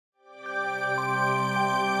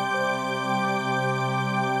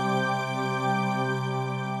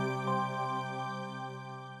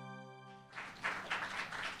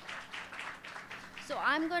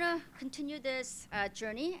I'm going to continue this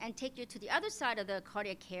journey and take you to the other side of the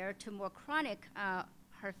cardiac care, to more chronic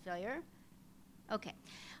heart failure. Okay.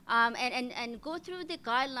 And go through the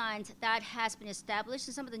guidelines that has been established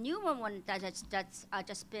and some of the newer ones that's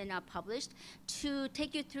just been published, to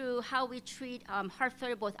take you through how we treat heart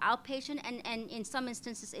failure, both outpatient and in some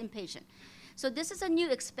instances inpatient. So this is a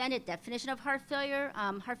new expanded definition of heart failure.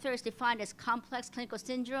 Heart failure is defined as complex clinical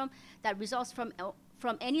syndrome that results from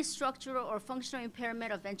any structural or functional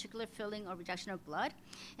impairment of ventricular filling or rejection of blood.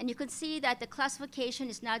 And you can see that the classification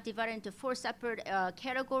is now divided into 4 separate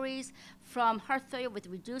categories, from heart failure with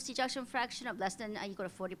reduced ejection fraction of less than equal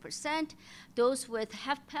to 40%, those with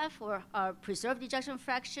HFpEF or preserved ejection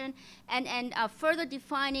fraction, and further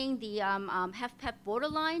defining the HFpEF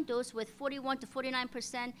borderline, those with 41 to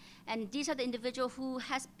 49%, and these are the individual who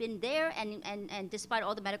has been there and despite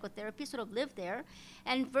all the medical therapy sort of lived there,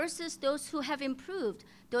 and versus those who have improved,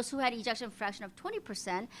 those who had ejection fraction of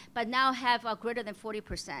 20%, but now have greater than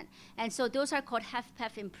 40%. And so those are called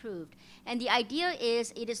HFpEF improved. And the idea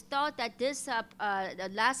is, it is thought that this the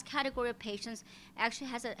last category of patients actually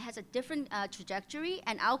has a different trajectory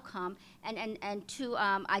and outcome, and to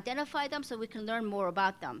identify them so we can learn more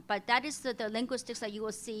about them. But that is the linguistics that you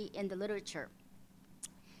will see in the literature.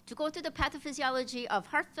 To go through the pathophysiology of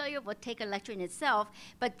heart failure would take a lecture in itself,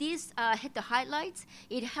 but these hit the highlights.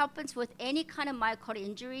 It happens with any kind of myocardial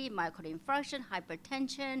injury, myocardial infarction,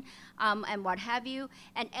 hypertension, and what have you,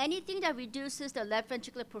 and anything that reduces the left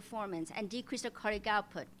ventricular performance and decreases the cardiac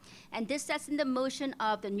output. And this sets in the motion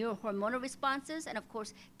of the neurohormonal responses, and of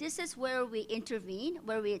course, this is where we intervene,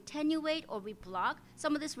 where we attenuate or we block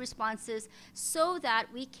some of these responses so that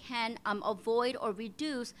we can avoid or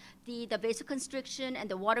reduce the vasoconstriction and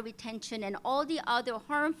the water retention and all the other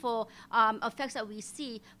harmful effects that we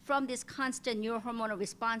see from these constant neurohormonal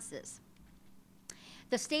responses.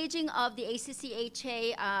 The staging of the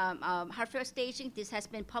ACC-HA heart failure staging, this has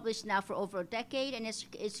been published now for over a decade, and as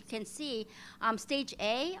you can see, stage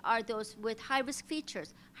A are those with high-risk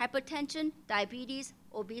features: hypertension, diabetes,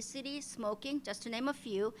 obesity, smoking, just to name a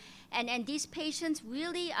few. And these patients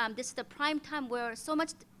really, this is the prime time where so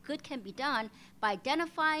much good can be done by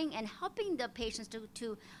identifying and helping the patients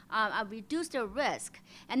to reduce their risk.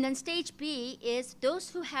 And then stage B is those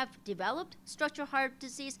who have developed structural heart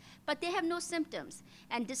disease, but they have no symptoms.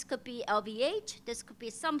 And this could be LVH, this could be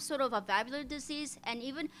some sort of a valvular disease, and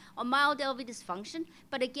even a mild LV dysfunction.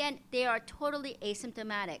 But again, they are totally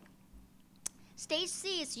asymptomatic. Stage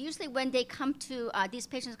C is usually when they come to, these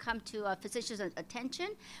patients come to a physician's attention,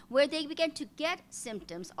 where they begin to get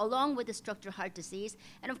symptoms along with the structural heart disease.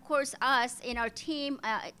 And of course, us in our team,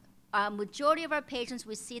 majority of our patients,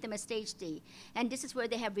 we see them at stage D. And this is where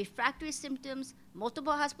they have refractory symptoms,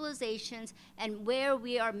 multiple hospitalizations, and where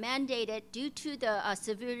we are mandated, due to the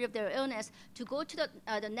severity of their illness, to go to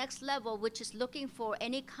the next level, which is looking for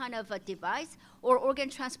any kind of a device or organ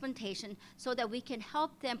transplantation so that we can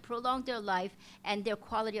help them prolong their life and their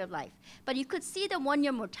quality of life. But you could see the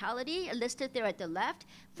 1-year mortality listed there at the left,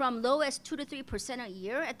 from low as 2 to 3% a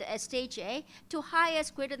year at stage A to high as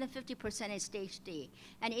greater than 50% at stage D.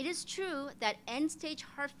 And it is true that end-stage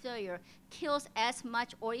heart failure kills as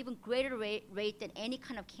much or even greater rate than any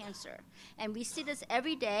kind of cancer. And we see this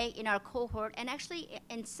every day in our cohort, and actually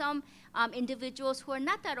in some individuals who are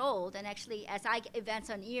not that old. And actually, as I advance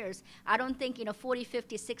on years, I don't think 40,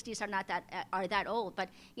 50, 60s are that old. But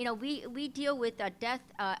we deal with death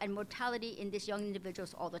and mortality in these young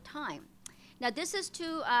individuals all the time. Now, this is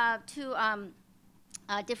to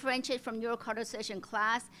differentiate from neurocardiologization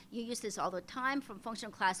class. You use this all the time, from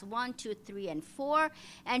functional class 1, 2, 3, and 4.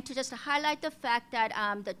 And to just highlight the fact that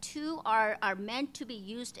the two are meant to be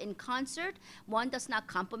used in concert. One does not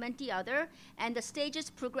complement the other. And the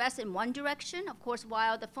stages progress in one direction, of course,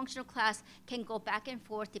 while the functional class can go back and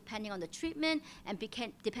forth depending on the treatment and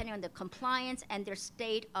depending on the compliance and their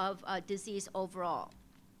state of disease overall.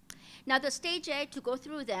 Now, the stage A, to go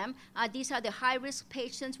through them, these are the high-risk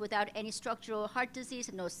patients without any structural heart disease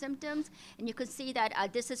and no symptoms. And you can see that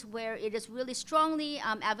this is where it is really strongly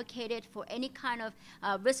advocated for any kind of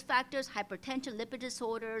risk factors, hypertension, lipid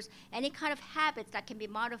disorders, any kind of habits that can be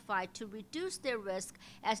modified to reduce their risk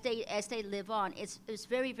as they live on. It's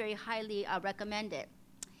very, very highly recommended.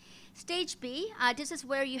 Stage B, this is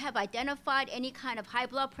where you have identified any kind of high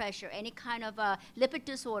blood pressure, any kind of lipid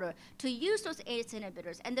disorder, to use those ACE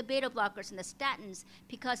inhibitors and the beta blockers and the statins,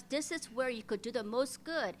 because this is where you could do the most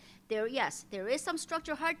good. Yes, there is some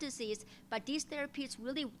structural heart disease, but these therapies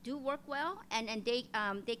really do work well, and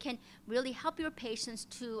they can really help your patients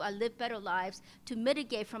to live better lives, to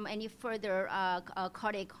mitigate from any further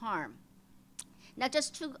cardiac harm. Now,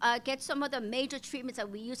 just to get some of the major treatments that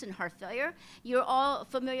we use in heart failure, you're all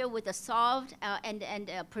familiar with the SOLVE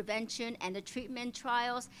and prevention and the treatment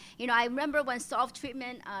trials. You know, I remember when SOLVE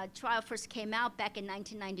treatment trial first came out back in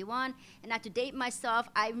 1991, and not to date myself,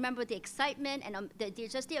 I remember the excitement and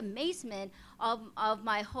just the amazement of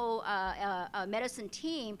my whole medicine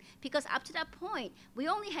team, because up to that point, we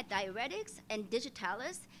only had diuretics and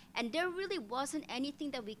digitalis, and there really wasn't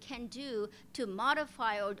anything that we can do to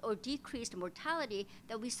modify or decrease the mortality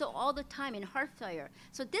that we saw all the time in heart failure.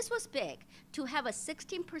 So this was big, to have a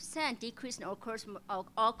 16% decrease in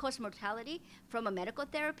all-cause mortality from a medical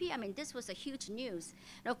therapy. I mean, this was a huge news.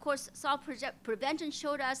 And of course, SOLVE prevention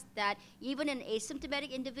showed us that even in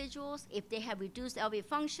asymptomatic individuals, if they have reduced LV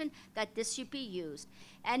function, that this should be used.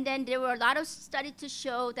 And then there were a lot of studies to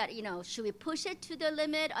show that, you know, should we push it to the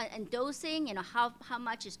limit and dosing, you know, how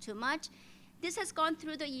much is too much? This has gone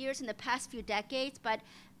through the years in the past few decades, but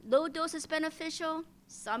low dose is beneficial,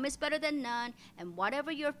 some is better than none, and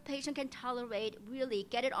whatever your patient can tolerate, really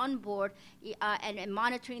get it on board and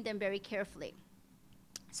monitoring them very carefully.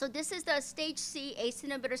 So this is the stage C ACE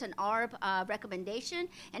inhibitors and ARB recommendation,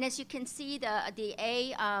 and as you can see, the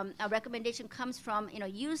A recommendation comes from, you know,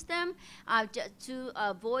 use them to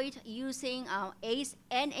avoid using ACE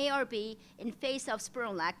and ARB in face of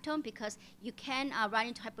spironolactone, because you can run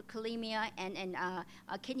into hyperkalemia and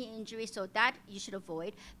kidney injury, so that you should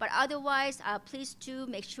avoid. But otherwise, please do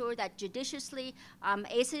make sure that judiciously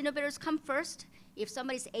ACE inhibitors come first. If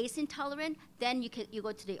somebody's ACE intolerant, then you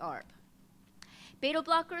go to the ARB. Beta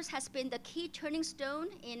blockers has been the key turning stone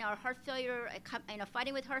in our heart failure,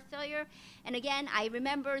 fighting with heart failure. And again, I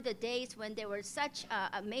remember the days when there was such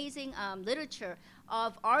amazing literature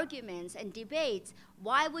of arguments and debates.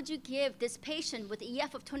 Why would you give this patient with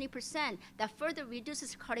EF of 20% that further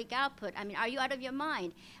reduces cardiac output? I mean, are you out of your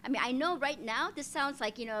mind? I mean, I know right now this sounds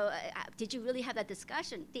like, you know, did you really have that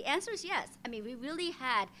discussion? The answer is yes. I mean, we really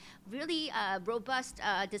had really robust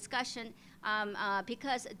discussion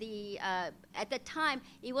because at the time,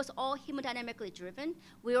 it was all hemodynamically driven.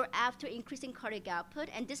 We were after increasing cardiac output,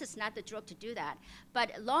 and this is not the drug to do that.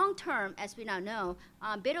 But long term, as we now know,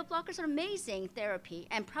 beta blockers are amazing therapy,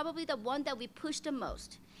 and probably the one that we push the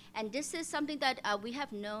most. And this is something that we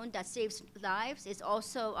have known that saves lives. It's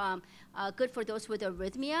also good for those with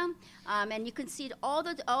arrhythmia. And you can see all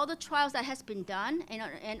the trials that has been done,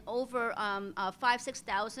 and over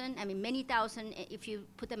 6,000, I mean many thousand if you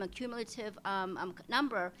put them a cumulative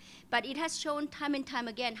number. But it has shown time and time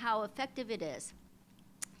again how effective it is.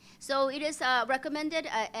 So it is recommended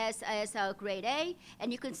as grade A,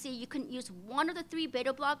 and you can see you can use one of the 3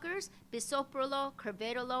 beta blockers, bisoprolol,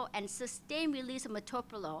 carvedilol, and sustained release of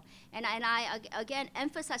metoprolol. And I again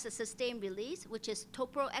emphasize the sustained release, which is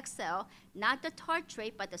Topro XL, not the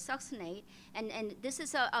tartrate, but the succinate. And this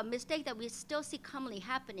is a mistake that we still see commonly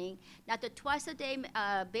happening, not the twice-a-day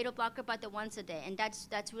beta blocker, but the once-a-day, and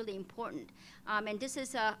that's really important. And this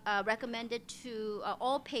is recommended to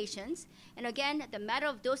all patients. And again, the matter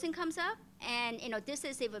of dosing comes up, and you know, this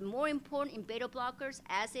is even more important in beta blockers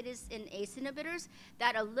as it is in ACE inhibitors,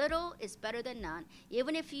 that a little is better than none.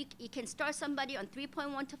 Even if you can start somebody on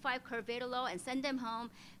 3.1 to 5 carvedilol and send them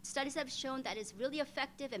home, studies have shown that it's really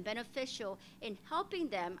effective and beneficial in helping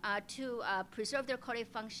them to preserve their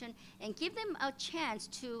cardiac function and give them a chance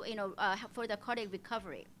to, you know, for the cardiac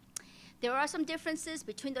recovery. There are some differences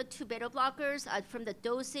between the 2 beta blockers from the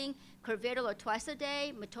dosing, carvedilol twice a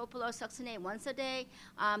day, metoprolol, succinate once a day.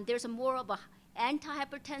 There's more of a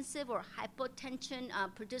antihypertensive or hypotension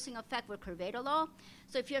producing effect with carvedilol.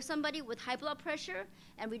 So if you have somebody with high blood pressure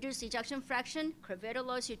and reduced ejection fraction,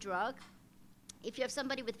 carvedilol is your drug. If you have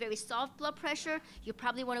somebody with very soft blood pressure, you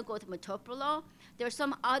probably want to go with metoprolol. There's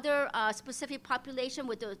some other specific population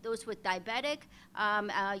with those with diabetic.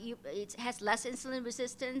 It has less insulin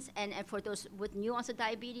resistance, and for those with new onset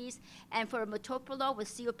diabetes. And for metoprolol with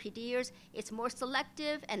COPDers, it's more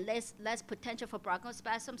selective and less potential for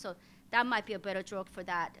bronchospasm, so that might be a better drug for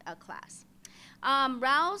that class.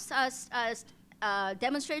 Rouse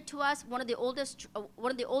demonstrated to us one of the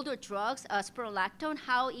older drugs, spironolactone,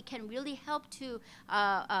 how it can really help to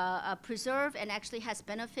preserve and actually has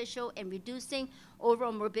beneficial in reducing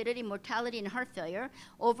overall morbidity, mortality, and heart failure.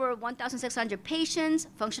 Over 1,600 patients,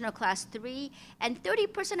 functional class 3, and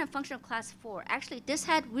 30% in functional class 4. Actually, this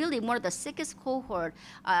had really one of the sickest cohort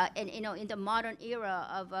in the modern era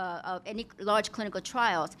of any large clinical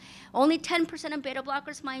trials. Only 10% of beta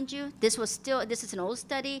blockers, mind you. This is an old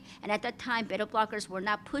study, and at that time, beta blockers were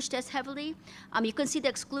not pushed as heavily. You can see the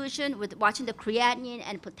exclusion with watching the creatinine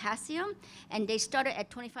and potassium, and they started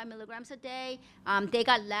at 25 milligrams a day. They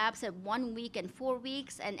got labs at 1 week and 4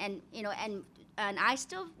 weeks, and and I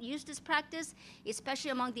still use this practice,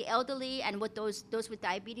 especially among the elderly and with those with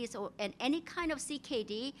diabetes and any kind of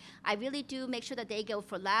CKD. I really do make sure that they go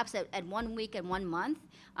for labs at 1 week and 1 month.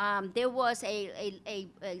 There was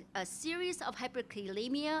a series of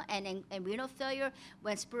hyperkalemia and renal failure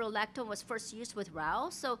when spironolactone was first used with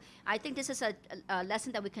RAL. So I think this is a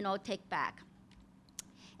lesson that we can all take back.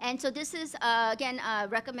 And so this is, again,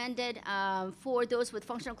 recommended for those with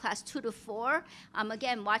functional class 2 to 4.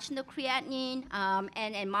 Again, watching the creatinine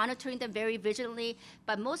and monitoring them very vigilantly.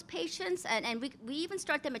 But most patients, and we even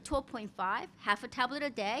start them at 12.5, half a tablet a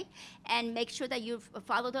day, and make sure that you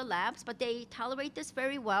follow their labs. But they tolerate this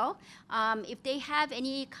very well. If they have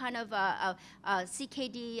any kind of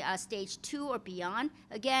CKD stage 2 or beyond,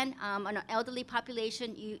 again, on an elderly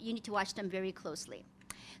population, you need to watch them very closely.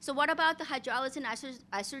 So what about the hydrolysis and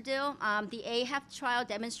isodil? The AHAP trial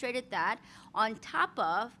demonstrated that on top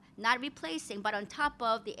of, not replacing, but on top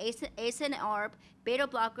of the ACE and ARB, beta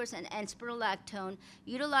blockers, and spironolactone,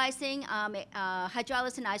 utilizing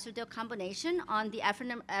hydrolysis and isodil combination on the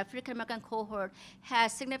African American cohort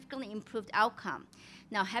has significantly improved outcome.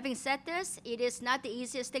 Now, having said this, it is not the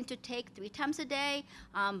easiest thing to take 3 times a day.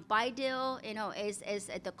 Bidil, is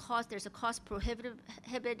at the cost. There's a cost prohibitive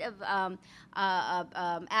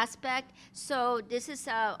aspect. So this is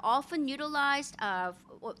often utilized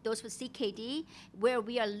those with CKD, where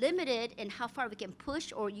we are limited in how far we can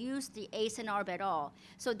push or use the ACE and ARB at all.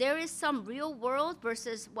 So there is some real world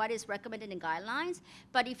versus what is recommended in guidelines.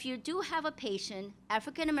 But if you do have a patient,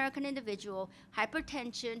 African American individual,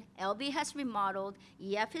 hypertension, LV has remodeled,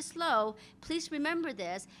 EF is low, please remember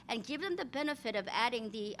this and give them the benefit of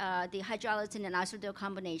adding the hydrolysin and isodil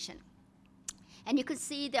combination. And you can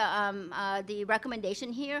see the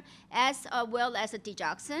recommendation here, as well as the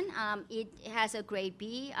digoxin. It has a grade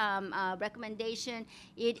B recommendation.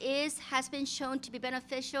 It has been shown to be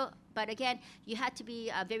beneficial, but again, you have to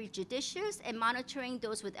be very judicious in monitoring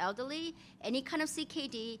those with elderly, any kind of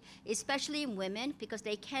CKD, especially in women, because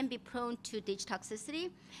they can be prone to ditch toxicity.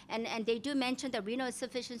 And they do mention the renal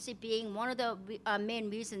insufficiency being one of the main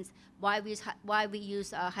reasons why we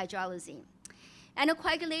use hydrolysine.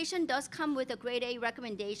 Anticoagulation does come with a grade A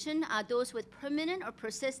recommendation. Those with permanent or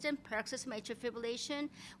persistent paroxysmal atrial fibrillation,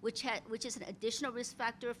 which is an additional risk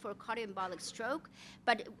factor for cardioembolic stroke.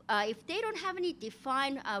 But if they don't have any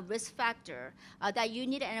defined risk factor that you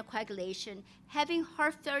need anticoagulation, having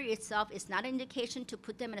heart failure itself is not an indication to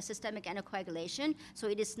put them in a systemic anticoagulation, so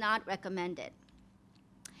it is not recommended.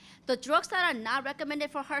 The drugs that are not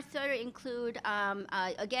recommended for heart failure include,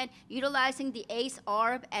 again, utilizing the ACE,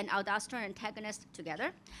 ARB, and aldosterone antagonists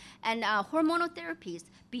together, and hormonal therapies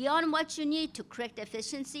beyond what you need to correct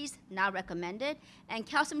deficiencies, not recommended, and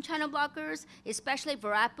calcium channel blockers, especially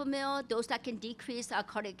verapamil, those that can decrease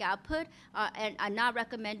cardiac output, and are not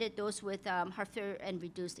recommended, those with heart failure and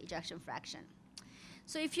reduced ejection fraction.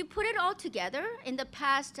 So if you put it all together, in the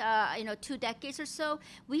past 2 decades or so,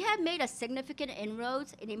 we have made a significant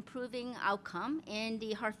inroads in improving outcome in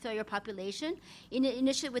the heart failure population,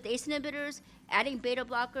 initially with ACE inhibitors, adding beta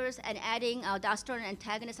blockers, and adding aldosterone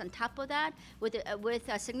antagonists on top of that, with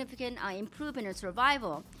a significant improvement in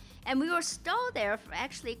survival. And we were stalled there for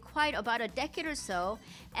actually quite about a decade or so,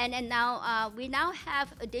 and now we now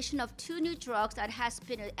have addition of 2 new drugs that has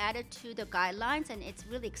been added to the guidelines, and it's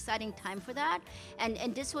really exciting time for that.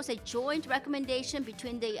 And this was a joint recommendation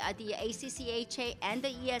between the ACCHA and the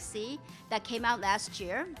ESC that came out last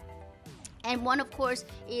year. And one, of course,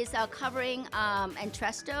 is covering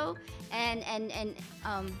Entresto and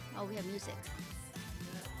oh, we have music.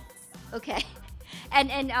 Okay.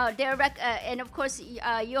 And of course,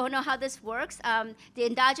 you all know how this works. The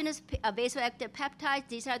endogenous vasoactive peptides,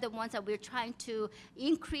 these are the ones that we're trying to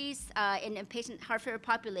increase in a patient heart failure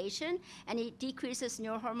population, and it decreases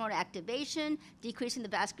neurohormone activation, decreasing the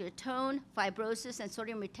vascular tone, fibrosis, and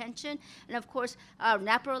sodium retention. And of course,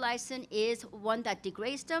 naproxen is one that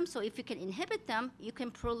degrades them, so if you can inhibit them, you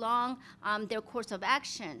can prolong their course of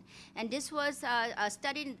action. And this was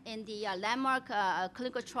studied in the landmark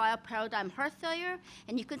clinical trial Paradigm Heart Failure.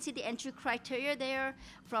 And you can see the entry criteria there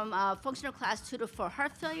from functional class 2 to 4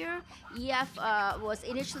 heart failure. EF was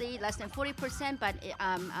initially less than 40%, but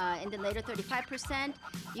in the later 35%.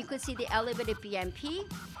 You could see the elevated BNP.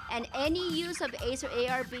 And any use of ACE or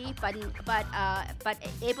ARB, but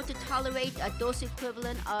able to tolerate a dose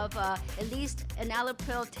equivalent of at least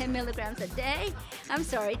enalapril 10 milligrams a day. I'm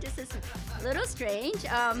sorry, this is a little strange,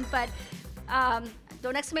 but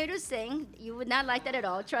don't expect me to sing. You would not like that at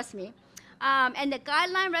all, trust me. And the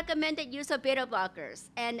guideline recommended use of beta blockers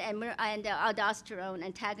and aldosterone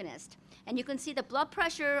antagonists. And you can see the blood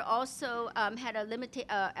pressure also had a limited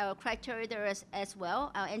criteria there as well,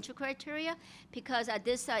 entry criteria, because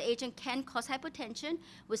this agent can cause hypotension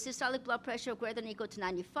with systolic blood pressure greater than or equal to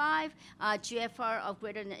 95, GFR of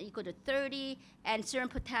greater than or equal to 30, and serum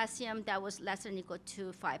potassium that was less than or equal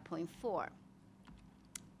to 5.4.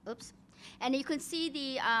 Oops. And you can see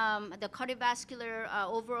the cardiovascular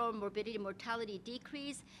overall morbidity and mortality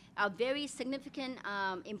decrease, a very significant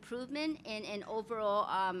improvement in overall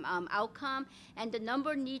outcome, and the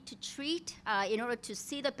number need to treat in order to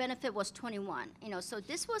see the benefit was 21. So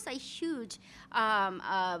this was a huge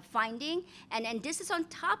finding, and this is on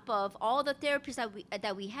top of all the therapies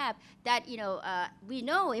that we have that we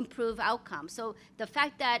know improve outcomes. So the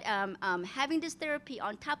fact that having this therapy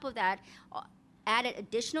on top of that added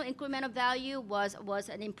additional incremental value was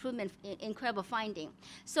an improvement, incredible finding.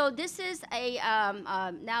 So this is a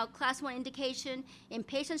now class 1 indication in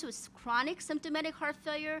patients with chronic symptomatic heart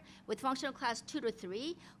failure with functional class 2 to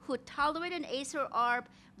 3 who tolerate an ACE or ARB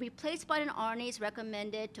replaced by an RNA is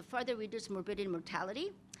recommended to further reduce morbidity and mortality.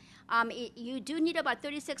 You do need about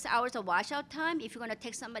 36 hours of washout time if you're going to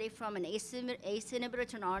take somebody from an ACE inhibitor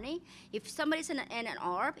to an RNA. If somebody's in an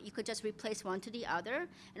ARB, you could just replace one to the other.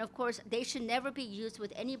 And of course, they should never be used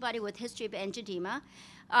with anybody with history of angioedema.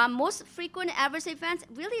 Most frequent adverse events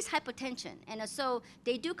really is hypertension. And so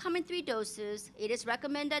they do come in 3 doses. It is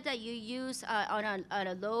recommended that you use on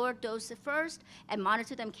a lower dose first and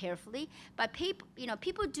monitor them carefully. But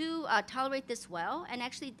people do tolerate this well, and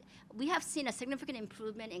actually we have seen a significant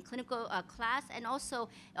improvement in clinical class and also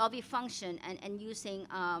LV function and using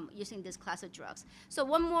this class of drugs. So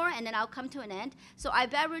one more, and then I'll come to an end. So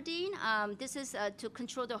ivabradine, this is to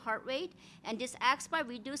control the heart rate, and this acts by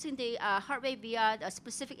reducing the heart rate via a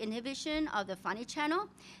specific inhibition of the Fani channel.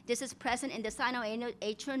 This is present in the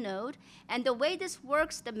sinoatrial node, and the way this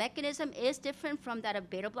works, the mechanism is different from that of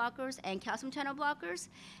beta blockers and calcium channel blockers,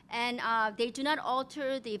 and they do not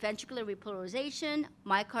alter the ventricular repolarization,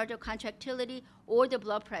 myocardial contractility, or the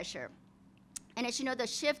blood pressure. And as you know, the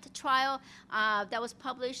SHIFT trial that was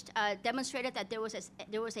published demonstrated that there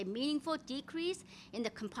was a meaningful decrease in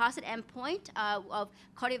the composite endpoint of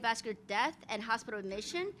cardiovascular death and hospital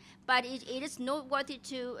admission. But it is noteworthy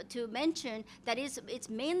to mention that it's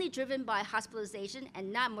mainly driven by hospitalization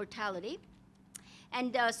and not mortality.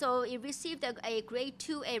 And so it received a grade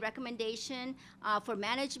 2A recommendation for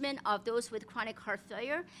management of those with chronic heart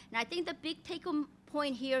failure. And I think the big take-home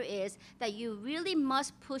point here is that you really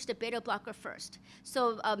must push the beta blocker first.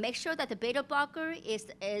 So make sure that the beta blocker is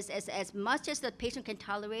as much as the patient can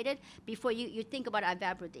tolerate it before you think about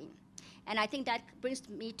ivabradine. And I think that brings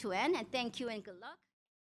me to end, and thank you and good luck.